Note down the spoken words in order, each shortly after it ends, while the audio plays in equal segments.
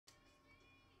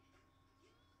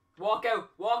Walkout,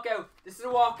 walkout. This is a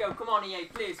walkout. Come on, EA,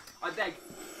 please. I beg,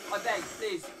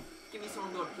 please. Give me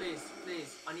someone good, please,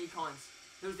 please. I need coins.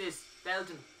 Who's this?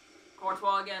 Belgian.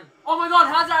 Courtois again. Oh my God,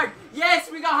 Hazard!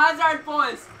 Yes, we got Hazard,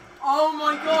 boys. Oh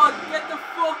my God, get the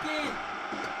fuck in.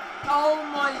 Oh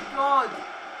my God,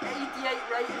 88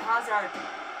 rated Hazard.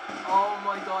 Oh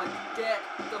my God, get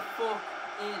the fuck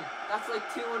in. That's like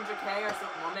 200k or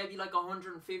something, or maybe like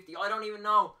 150. I don't even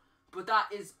know, but that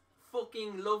is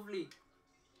fucking lovely.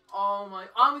 Oh my,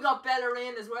 and we got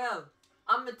Bellerin as well.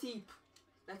 And Matip.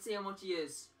 Let's see how much he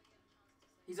is.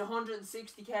 He's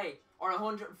 160k or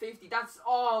 150. That's,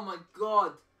 oh my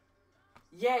God.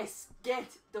 Yes, get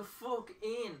the fuck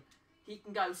in. He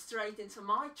can go straight into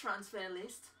my transfer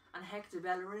list. And Hector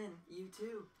Bellerin, you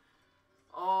too.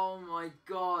 Oh my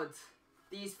God.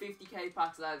 These 50k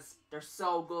packs, lads, they're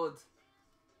so good.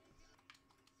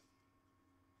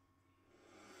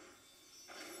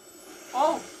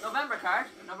 Oh, November card.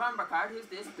 November card. Who's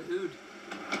this? The Hood.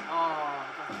 Oh,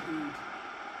 the Hood.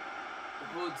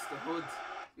 The Hoods.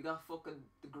 We got fucking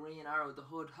the green arrow, the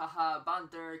Hood. Haha,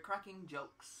 banter, cracking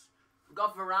jokes. We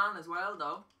got Varane as well,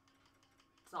 though.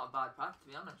 It's not a bad pack, to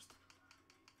be honest.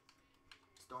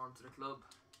 Storm to the club.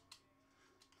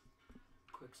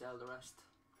 Quick sell the rest.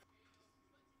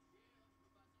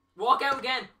 Walkout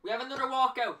again. We have another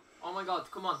walkout. Oh my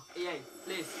God, come on, EA,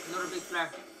 please, another big flare.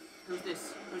 Who's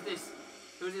this? Who's this?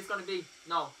 Who's this gonna be?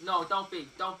 No, no, don't be.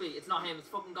 It's not him. It's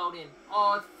fucking Godin.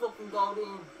 Oh, it's fucking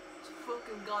Godin. It's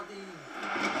fucking Godin.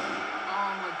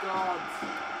 Oh my God.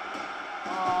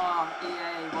 Oh,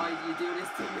 EA, why did you do this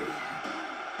to me?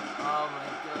 Oh my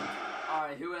God.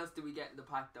 Alright, who else do we get in the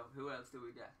pack though? Who else do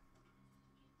we get?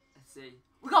 Let's see.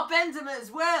 We got Benzema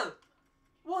as well!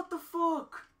 What the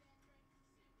fuck?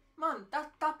 Man,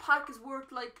 that pack is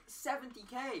worth like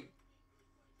 70k.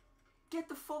 Get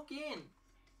the fuck in.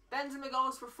 Benzema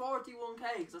goes for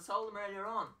 41k because I sold him earlier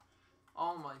on.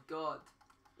 Oh my God.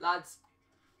 Lads,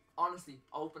 honestly,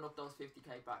 open up those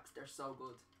 50k packs. They're so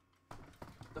good.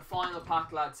 The final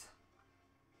pack, lads.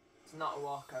 It's not a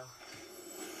walkout.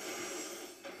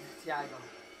 Thiago.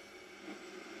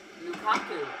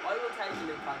 Lukaku. I will take a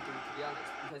Lukaku, to be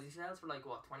honest, because he sells for like,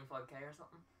 what, 25k or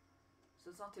something? So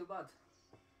it's not too bad.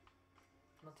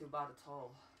 Not too bad at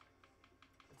all.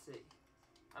 Let's see.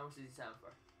 How much does he sell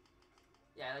for?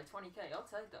 Yeah, like 20k. I'll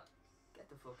take that. Get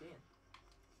the fuck in.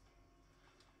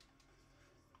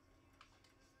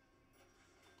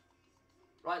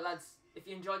 Right, lads. If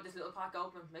you enjoyed this little pack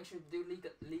open, make sure to do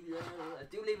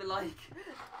leave a like.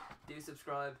 Do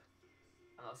subscribe.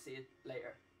 And I'll see you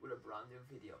later with a brand new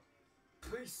video.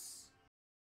 Peace.